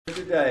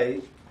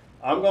Today,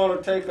 I'm going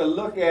to take a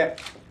look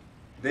at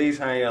these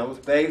hams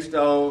based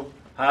on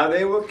how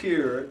they were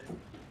cured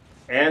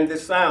and the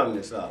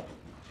soundness of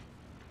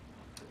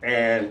them.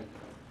 And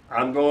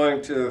I'm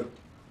going to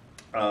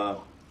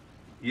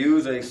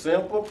use a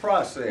simple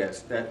process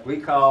that we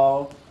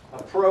call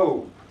a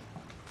probe.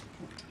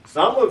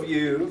 Some of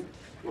you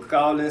will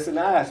call this an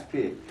ice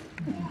pick,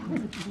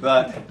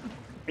 but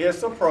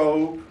it's a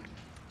probe,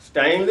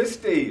 stainless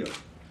steel.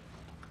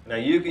 Now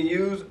you can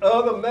use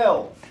other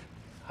metals.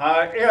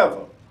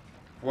 However,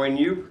 when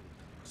you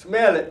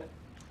smell it,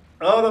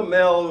 other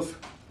metals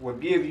will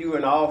give you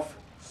an off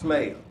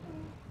smell.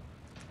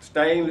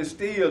 Stainless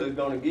steel is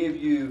going to give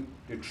you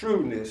the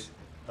trueness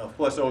of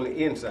what's on the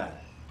inside.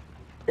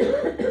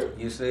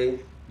 You see,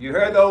 you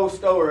heard the old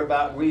story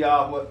about we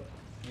are what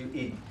you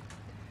eat.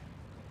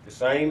 The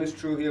same is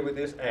true here with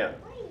this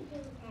animal.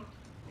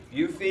 If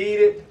you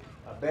feed it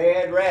a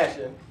bad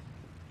ration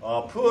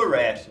or a poor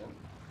ration,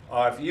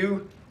 or if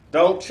you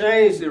don't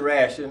change the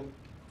ration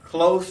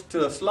close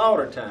to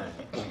slaughter time,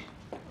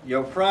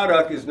 your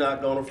product is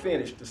not going to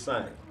finish the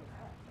same.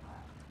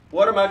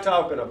 What am I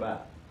talking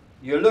about?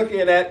 You're looking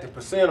at the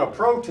percent of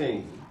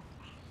protein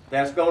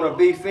that's going to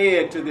be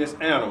fed to this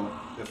animal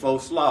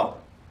before slaughter.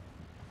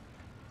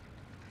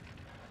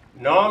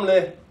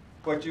 Normally,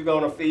 what you're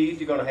going to feed,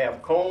 you're going to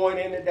have corn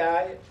in the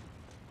diet,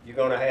 you're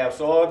going to have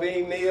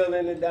soybean meal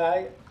in the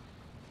diet,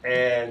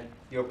 and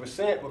your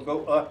percent will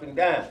go up and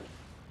down.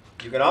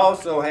 You can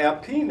also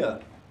have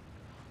peanut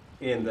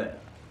in there.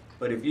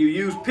 But if you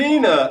use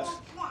peanuts,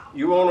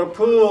 you want to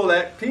pull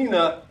that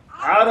peanut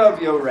out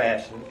of your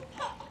ration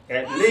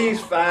at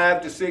least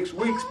 5 to 6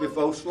 weeks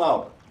before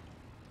slaughter.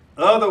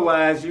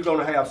 Otherwise, you're going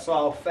to have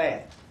soft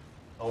fat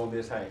on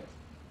this ham.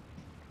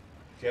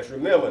 Just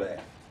remember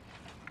that.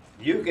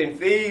 You can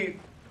feed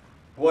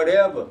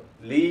whatever,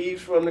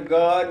 leaves from the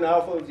garden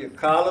off of your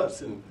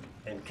collards and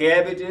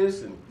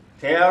cabbages and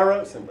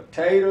carrots and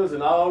potatoes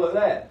and all of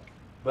that.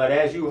 But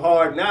as you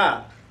harden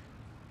out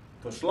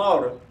for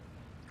slaughter,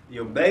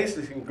 your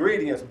basic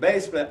ingredients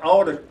basically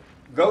ought to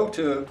go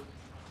to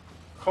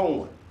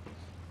corn.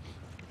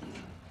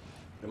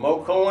 The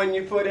more corn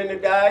you put in the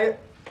diet,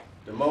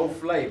 the more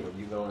flavor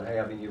you're going to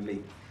have in your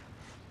meat.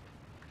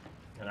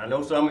 And I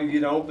know some of you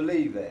don't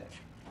believe that,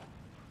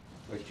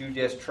 but you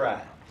just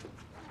try.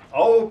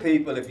 Old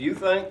people, if you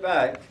think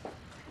back,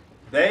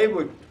 they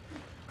would,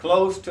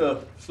 close to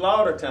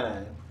slaughter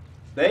time,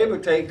 they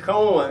would take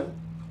corn,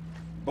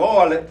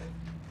 boil it,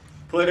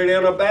 put it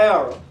in a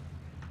barrel,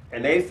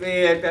 and they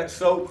fed that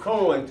soaked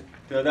corn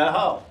to their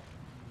hog.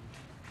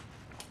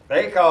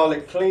 They call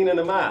it cleaning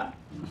them out.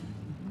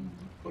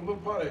 Put a little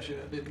potash in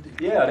it, didn't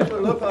they? Yeah, they put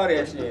a little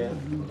potash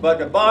in. But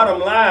the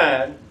bottom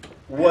line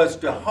was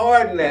to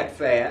harden that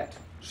fat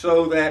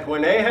so that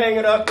when they hang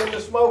it up in the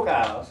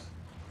smokehouse,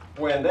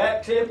 when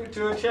that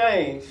temperature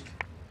changed,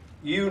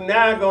 you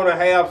now going to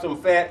have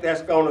some fat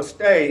that's going to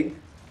stay